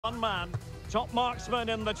One man, top marksman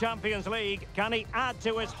in the Champions League. Can he add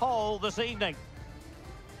to his haul this evening?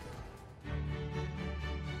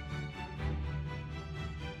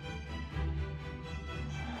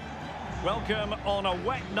 Welcome on a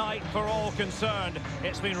wet night for all concerned.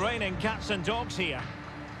 It's been raining cats and dogs here.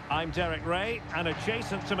 I'm Derek Ray, and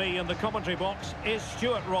adjacent to me in the commentary box is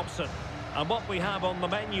Stuart Robson. And what we have on the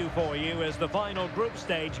menu for you is the final group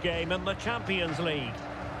stage game in the Champions League.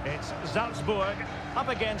 It's Salzburg up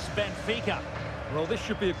against Benfica. Well, this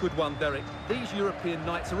should be a good one, Derek. These European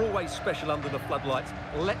nights are always special under the floodlights.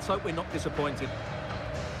 Let's hope we're not disappointed.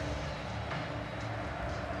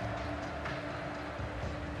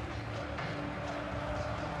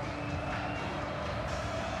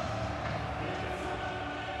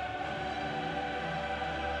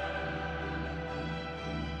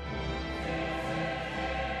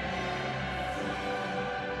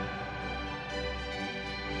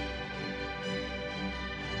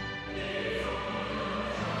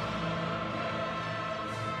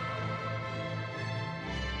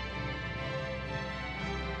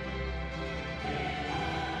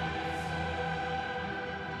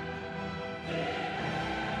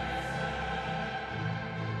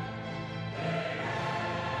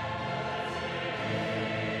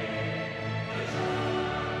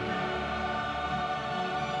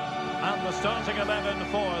 And the starting 11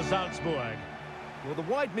 for Salzburg. Well, the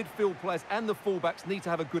wide midfield players and the fullbacks need to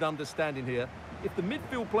have a good understanding here. If the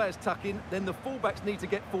midfield players tuck in, then the fullbacks need to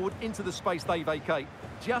get forward into the space they vacate,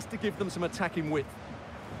 just to give them some attacking width.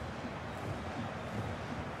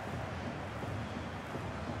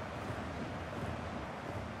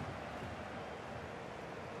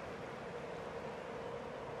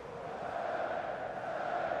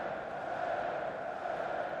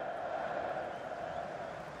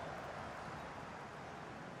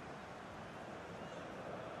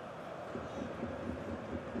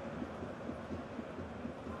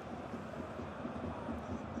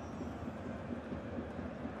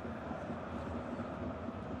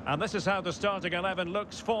 And this is how the starting 11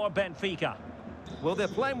 looks for Benfica. Well, they're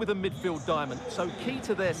playing with a midfield diamond, so key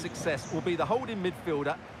to their success will be the holding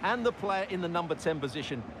midfielder and the player in the number 10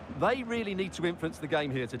 position. They really need to influence the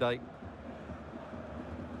game here today.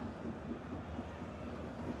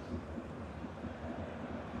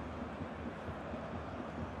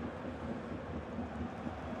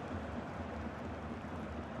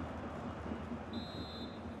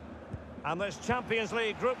 And this Champions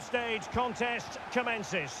League group stage contest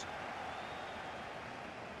commences.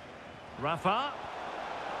 Rafa.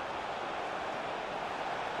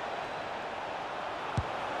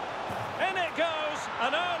 In it goes,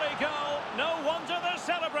 an early goal. No wonder they're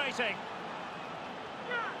celebrating.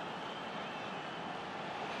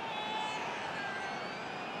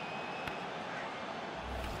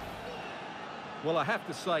 Well, I have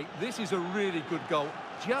to say, this is a really good goal.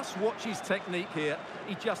 Just watch his technique here.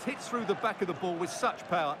 He just hits through the back of the ball with such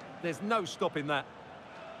power. There's no stopping that.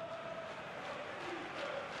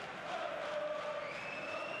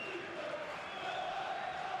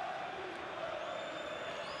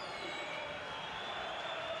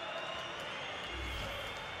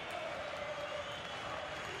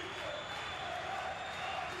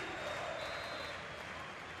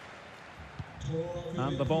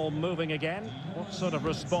 And the ball moving again. What sort of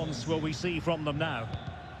response will we see from them now?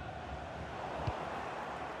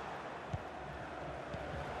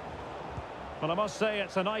 Well, I must say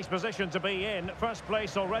it's a nice position to be in. First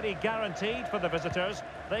place already guaranteed for the visitors.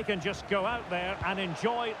 They can just go out there and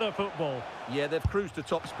enjoy the football. Yeah, they've cruised to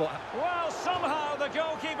top spot. Well, somehow the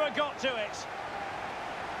goalkeeper got to it.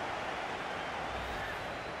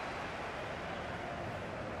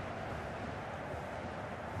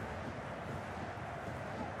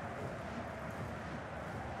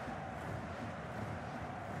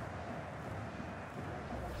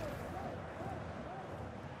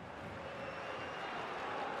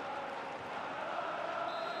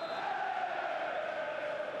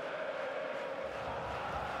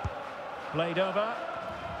 Played over.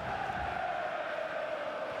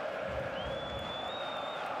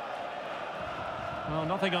 Well,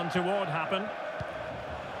 nothing untoward happened.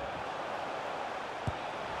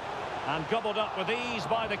 And gobbled up with ease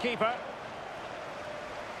by the keeper.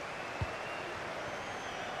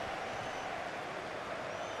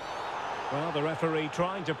 Well, the referee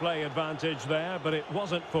trying to play advantage there, but it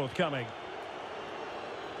wasn't forthcoming.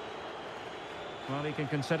 Well, he can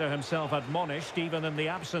consider himself admonished even in the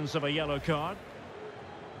absence of a yellow card.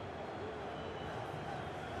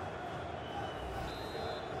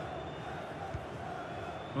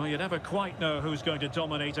 Well, you never quite know who's going to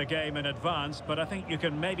dominate a game in advance, but I think you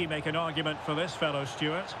can maybe make an argument for this fellow,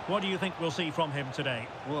 Stuart. What do you think we'll see from him today?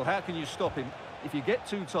 Well, how can you stop him? If you get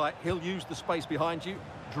too tight, he'll use the space behind you,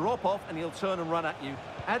 drop off, and he'll turn and run at you.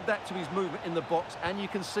 Add that to his movement in the box, and you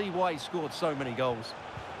can see why he scored so many goals.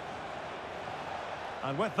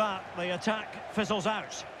 And with that, the attack fizzles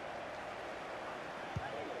out.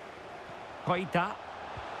 Koita.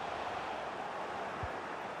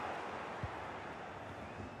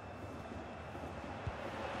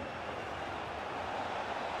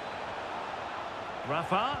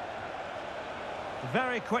 Rafa.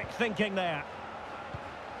 Very quick thinking there.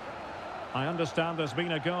 I understand there's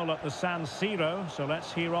been a goal at the San Siro, so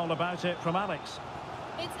let's hear all about it from Alex.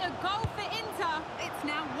 It's a goal for Inter. It's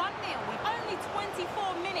now 1-0 with only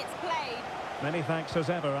 24 minutes played. Many thanks as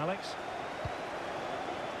ever, Alex.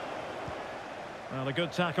 Well, a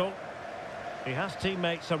good tackle. He has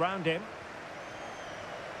teammates around him.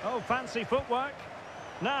 Oh, fancy footwork.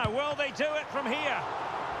 Now, will they do it from here?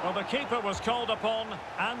 Well, the keeper was called upon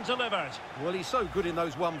and delivered. Well, he's so good in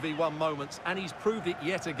those 1v1 moments, and he's proved it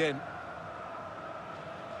yet again.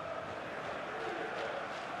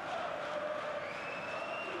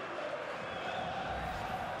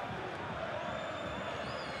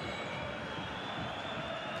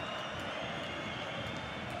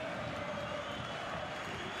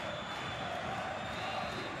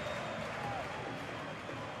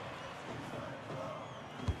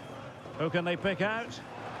 Who can they pick out?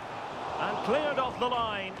 And cleared off the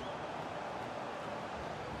line.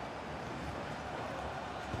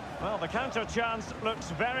 Well, the counter chance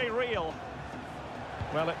looks very real.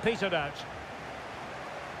 Well, it petered out.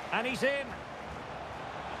 And he's in.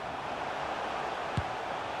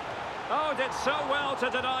 Oh, did so well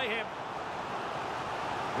to deny him.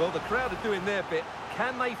 Well, the crowd are doing their bit.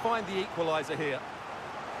 Can they find the equaliser here?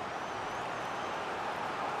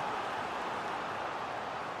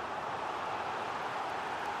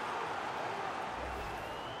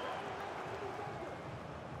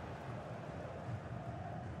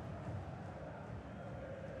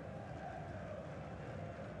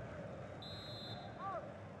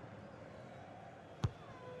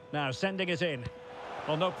 Now sending it in.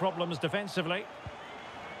 Well, no problems defensively.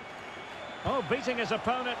 Oh, beating his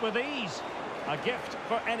opponent with ease. A gift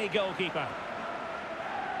for any goalkeeper.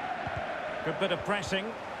 Good bit of pressing.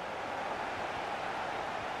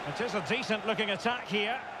 It is a decent looking attack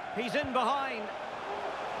here. He's in behind.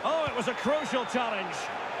 Oh, it was a crucial challenge.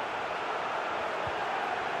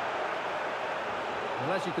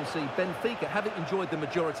 Well, as you can see, Benfica haven't enjoyed the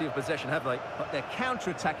majority of possession, have they? But their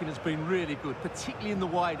counter-attacking has been really good, particularly in the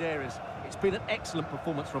wide areas. It's been an excellent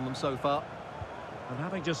performance from them so far. And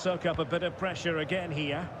having to soak up a bit of pressure again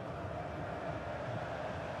here.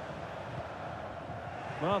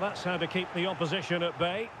 Well, that's how to keep the opposition at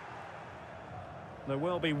bay. There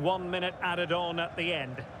will be 1 minute added on at the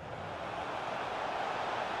end.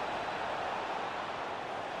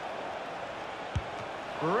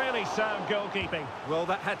 Really sound goalkeeping. Well,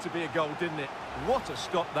 that had to be a goal, didn't it? What a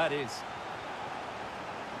stop that is.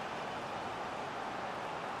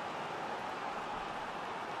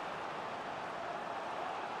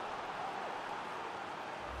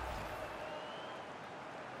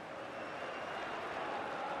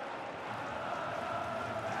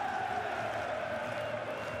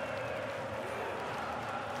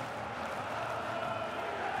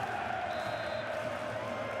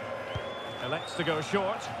 Elects to go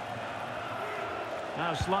short.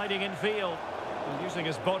 Now sliding in field and using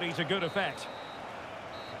his body to good effect.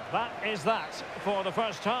 That is that for the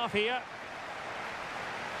first half here.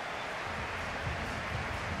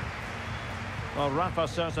 Well, Rafa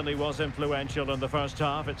certainly was influential in the first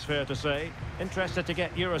half, it's fair to say. Interested to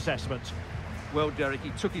get your assessment. Well, Derek, he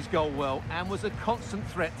took his goal well and was a constant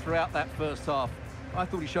threat throughout that first half. I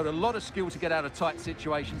thought he showed a lot of skill to get out of tight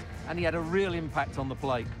situations, and he had a real impact on the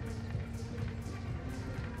play.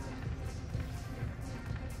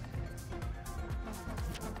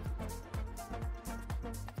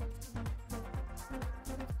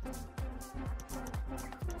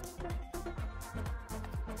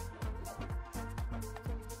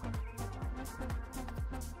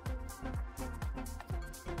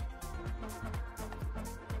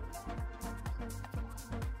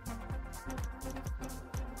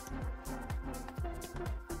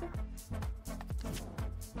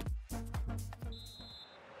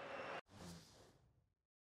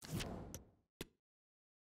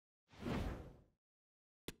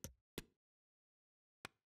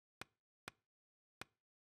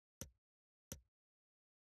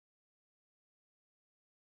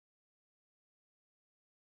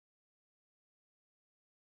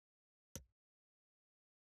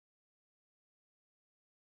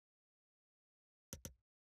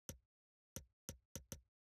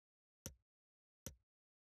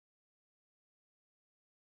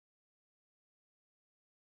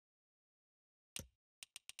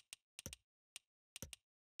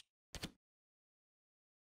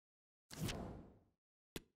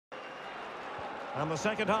 And the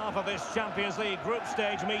second half of this Champions League group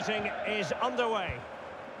stage meeting is underway.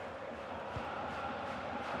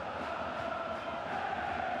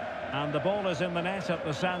 And the ball is in the net at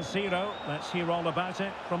the San Siro. Let's hear all about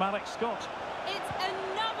it from Alex Scott. It's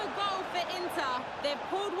another goal for Inter. They've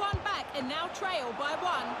pulled one back and now trail by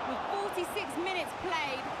one with 46 minutes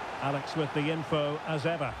played. Alex with the info as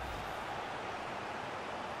ever.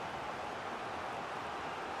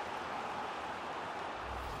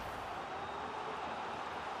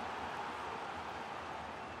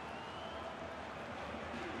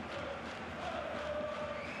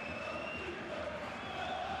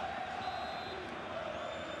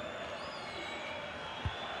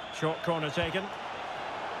 Short corner taken.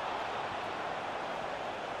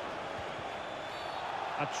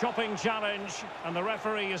 A chopping challenge, and the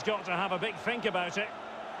referee has got to have a big think about it.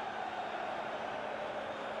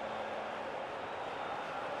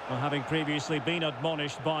 Well, having previously been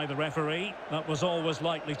admonished by the referee, that was always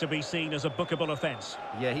likely to be seen as a bookable offence.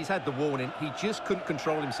 Yeah, he's had the warning. He just couldn't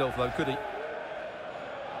control himself, though, could he?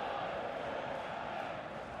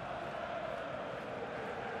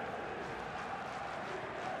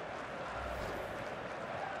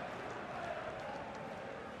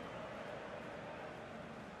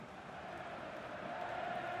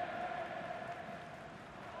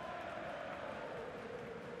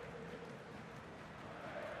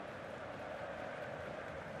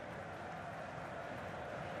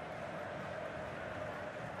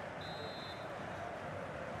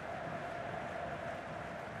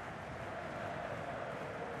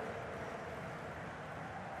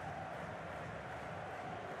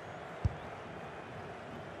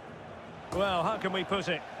 Well, how can we put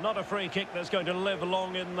it? Not a free kick that's going to live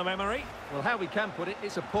long in the memory. Well, how we can put it,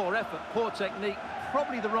 it's a poor effort, poor technique,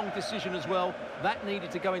 probably the wrong decision as well. That needed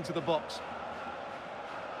to go into the box.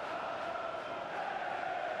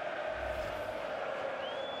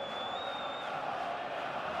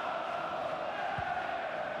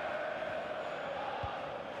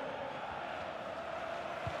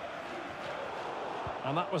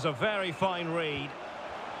 And that was a very fine read.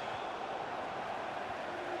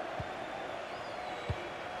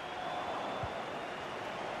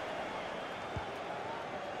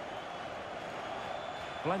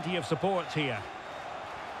 Plenty of support here.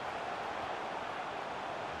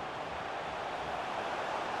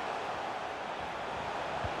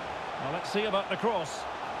 Well, let's see about the cross.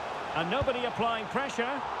 And nobody applying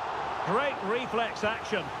pressure. Great reflex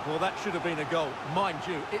action. Well, that should have been a goal. Mind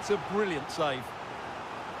you, it's a brilliant save.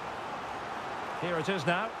 Here it is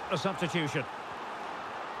now, a substitution.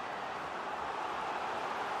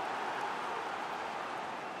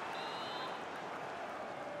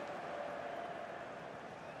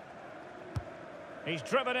 He's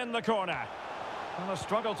driven in the corner. And a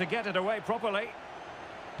struggle to get it away properly.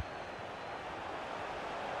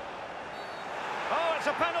 Oh, it's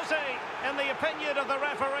a penalty, in the opinion of the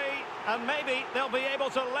referee. And maybe they'll be able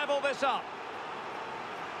to level this up.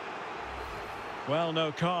 Well,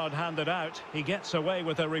 no card handed out. He gets away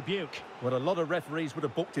with a rebuke. Well, a lot of referees would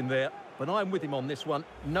have booked him there, but I'm with him on this one.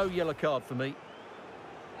 No yellow card for me.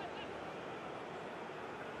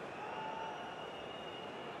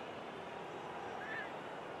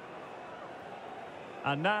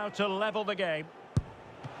 And now to level the game.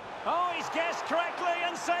 Oh, he's guessed correctly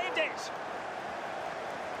and saved it.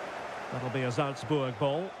 That'll be a Salzburg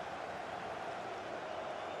ball.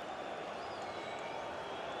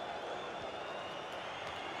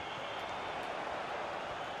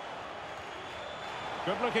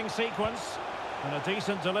 Good-looking sequence and a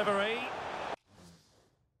decent delivery.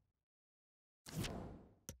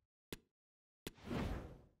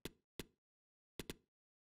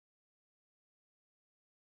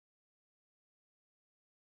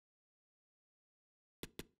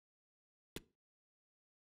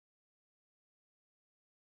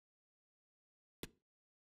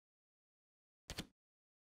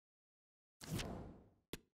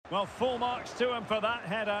 Well, full marks to him for that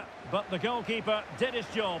header, but the goalkeeper did his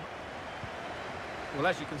job. Well,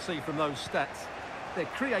 as you can see from those stats, their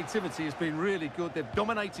creativity has been really good. They've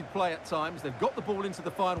dominated play at times. They've got the ball into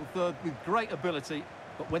the final third with great ability.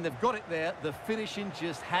 But when they've got it there, the finishing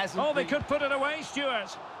just hasn't Oh, they been... could put it away,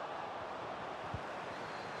 Stuart.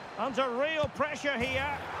 Under real pressure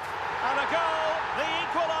here. And a goal, the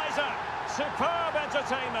equaliser. Superb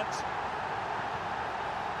entertainment.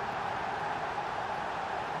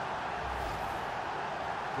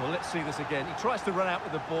 Well, let's see this again. He tries to run out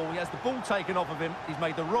with the ball. He has the ball taken off of him. He's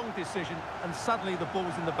made the wrong decision, and suddenly the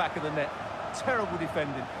ball's in the back of the net. Terrible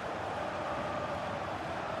defending.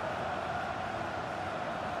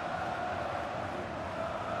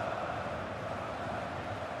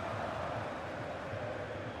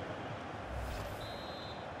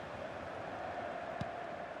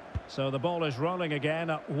 So the ball is rolling again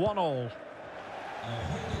at 1-1.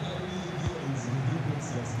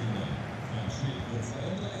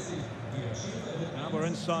 Now we're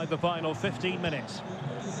inside the final 15 minutes.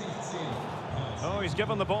 Oh, he's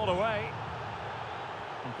given the ball away.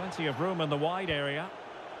 And plenty of room in the wide area.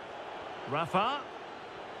 Rafa.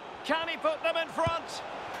 Can he put them in front?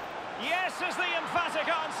 Yes is the emphatic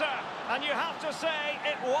answer. And you have to say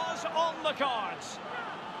it was on the cards.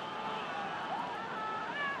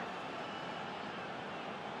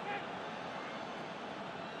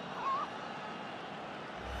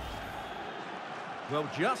 Well,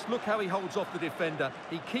 just look how he holds off the defender.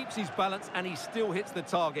 He keeps his balance and he still hits the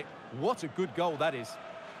target. What a good goal that is.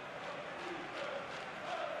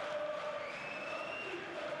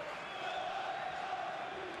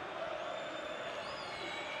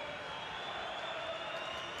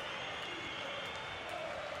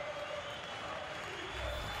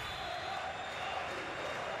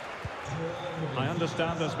 I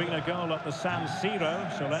understand there's been a goal at the San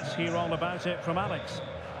Siro, so let's hear all about it from Alex.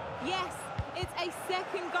 Yes, it's a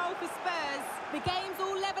second goal for Spurs. The game's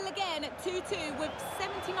all level again at 2-2 with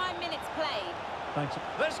 79 minutes played. Thanks.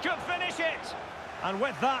 This could finish it. And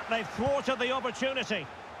with that, they've thwarted the opportunity.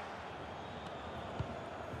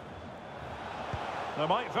 There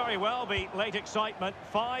might very well be late excitement.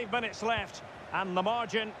 5 minutes left, and the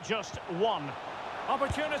margin just 1.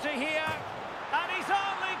 Opportunity here, and he's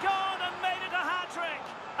only gone and made it a hat-trick.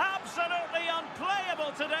 Absolutely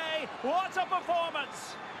unplayable today. What a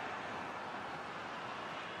performance.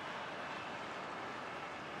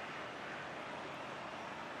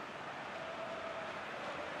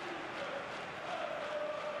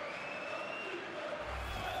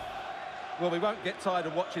 Well, we won't get tired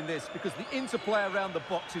of watching this because the interplay around the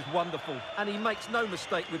box is wonderful and he makes no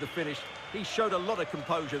mistake with the finish. He showed a lot of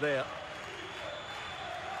composure there.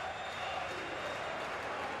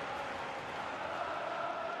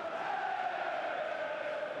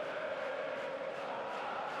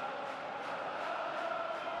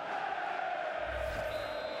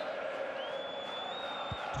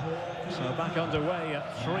 So back underway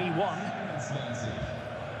at 3-1.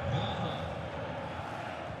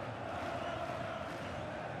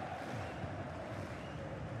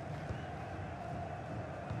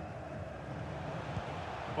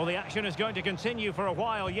 Well, the action is going to continue for a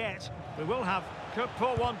while yet. We will have... Could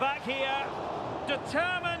pull one back here.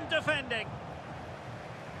 Determined defending.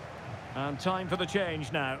 And time for the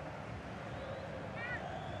change now.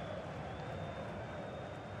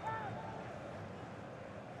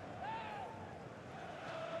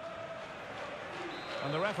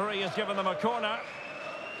 And the referee has given them a corner.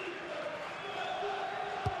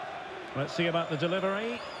 Let's see about the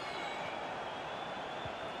delivery.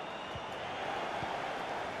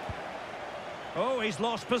 Oh, he's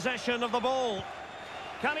lost possession of the ball.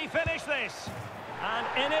 Can he finish this? And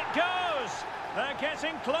in it goes. They're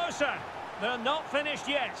getting closer. They're not finished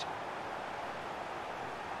yet.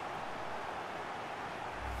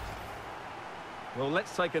 Well,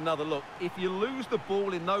 let's take another look. If you lose the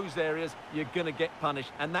ball in those areas, you're going to get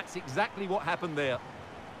punished. And that's exactly what happened there.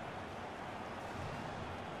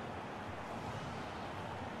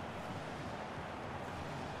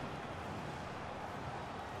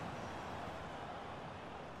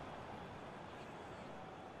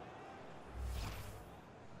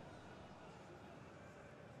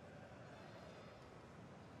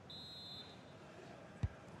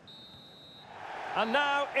 And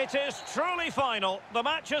now it is truly final. The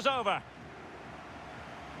match is over.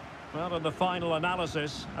 Well, in the final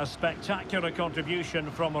analysis, a spectacular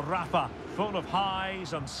contribution from Rafa, full of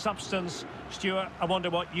highs and substance. Stuart, I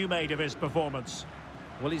wonder what you made of his performance.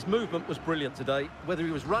 Well, his movement was brilliant today. Whether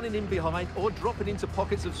he was running in behind or dropping into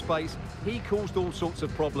pockets of space, he caused all sorts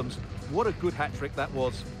of problems. What a good hat-trick that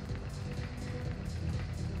was.